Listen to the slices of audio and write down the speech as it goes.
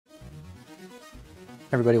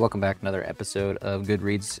Everybody, welcome back to another episode of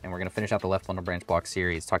Goodreads, and we're going to finish out the left bundle branch block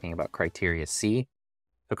series talking about criteria C.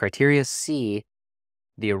 So criteria C,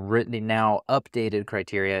 the now updated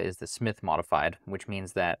criteria is the Smith modified, which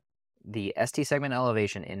means that the ST segment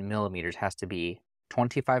elevation in millimeters has to be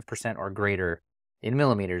 25% or greater in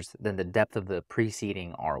millimeters than the depth of the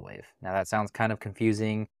preceding R wave. Now that sounds kind of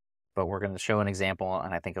confusing, but we're going to show an example,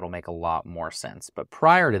 and I think it'll make a lot more sense. But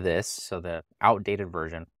prior to this, so the outdated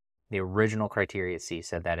version, the original criteria C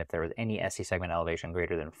said that if there was any ST segment elevation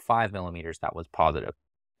greater than 5 millimeters, that was positive.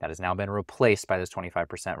 That has now been replaced by this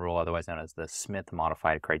 25% rule, otherwise known as the Smith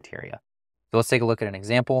modified criteria. So let's take a look at an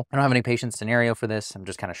example. I don't have any patient scenario for this. I'm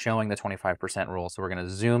just kind of showing the 25% rule. So we're going to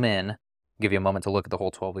zoom in, give you a moment to look at the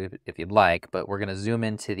whole 12 if you'd like, but we're going to zoom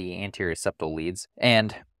into the anterior septal leads.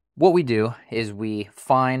 And what we do is we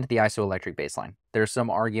find the isoelectric baseline. There's some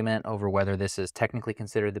argument over whether this is technically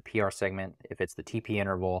considered the PR segment, if it's the TP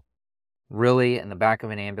interval. Really, in the back of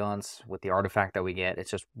an ambulance with the artifact that we get,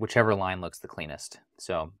 it's just whichever line looks the cleanest.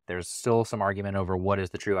 So there's still some argument over what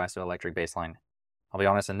is the true isoelectric baseline. I'll be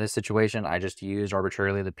honest, in this situation, I just used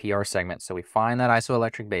arbitrarily the PR segment. So we find that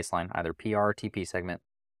isoelectric baseline, either PR or TP segment,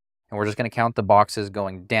 and we're just going to count the boxes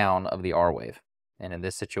going down of the R wave. And in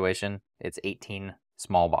this situation, it's 18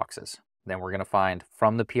 small boxes. Then we're going to find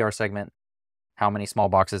from the PR segment how many small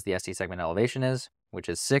boxes the ST segment elevation is, which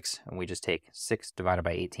is 6, and we just take 6 divided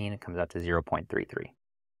by 18, it comes out to 0.33.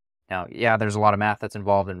 Now, yeah, there's a lot of math that's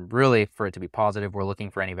involved, and really, for it to be positive, we're looking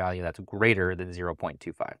for any value that's greater than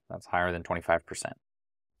 0.25. That's higher than 25%.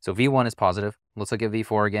 So V1 is positive. Let's look at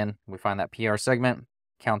V4 again. We find that PR segment,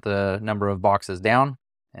 count the number of boxes down,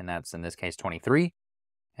 and that's, in this case, 23.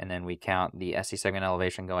 And then we count the ST segment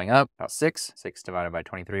elevation going up, about 6. 6 divided by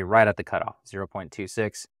 23, right at the cutoff,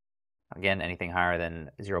 0.26. Again, anything higher than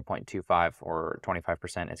 0.25 or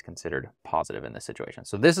 25% is considered positive in this situation.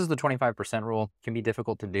 So this is the 25% rule. It can be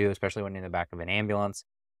difficult to do, especially when you're in the back of an ambulance,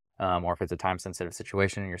 or if it's a time-sensitive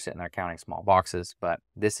situation and you're sitting there counting small boxes. But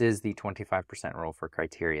this is the 25% rule for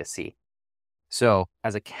criteria C. So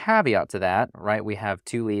as a caveat to that, right, we have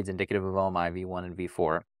two leads indicative of OMI, V1 and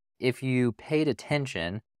V4. If you paid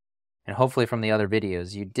attention, and hopefully from the other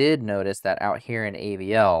videos, you did notice that out here in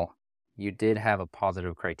AVL, you did have a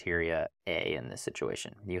positive criteria A in this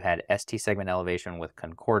situation. You had ST segment elevation with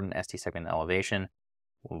concordant ST segment elevation,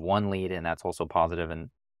 one lead, and that's also positive. And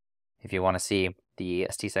if you want to see the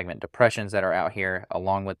ST segment depressions that are out here,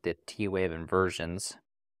 along with the T wave inversions,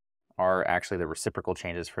 are actually the reciprocal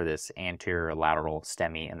changes for this anterior lateral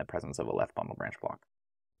STEMI in the presence of a left bundle branch block.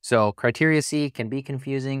 So criteria C can be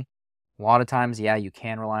confusing. A lot of times, yeah, you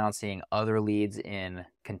can rely on seeing other leads in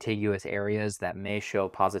contiguous areas that may show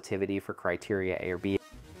positivity for criteria A or B.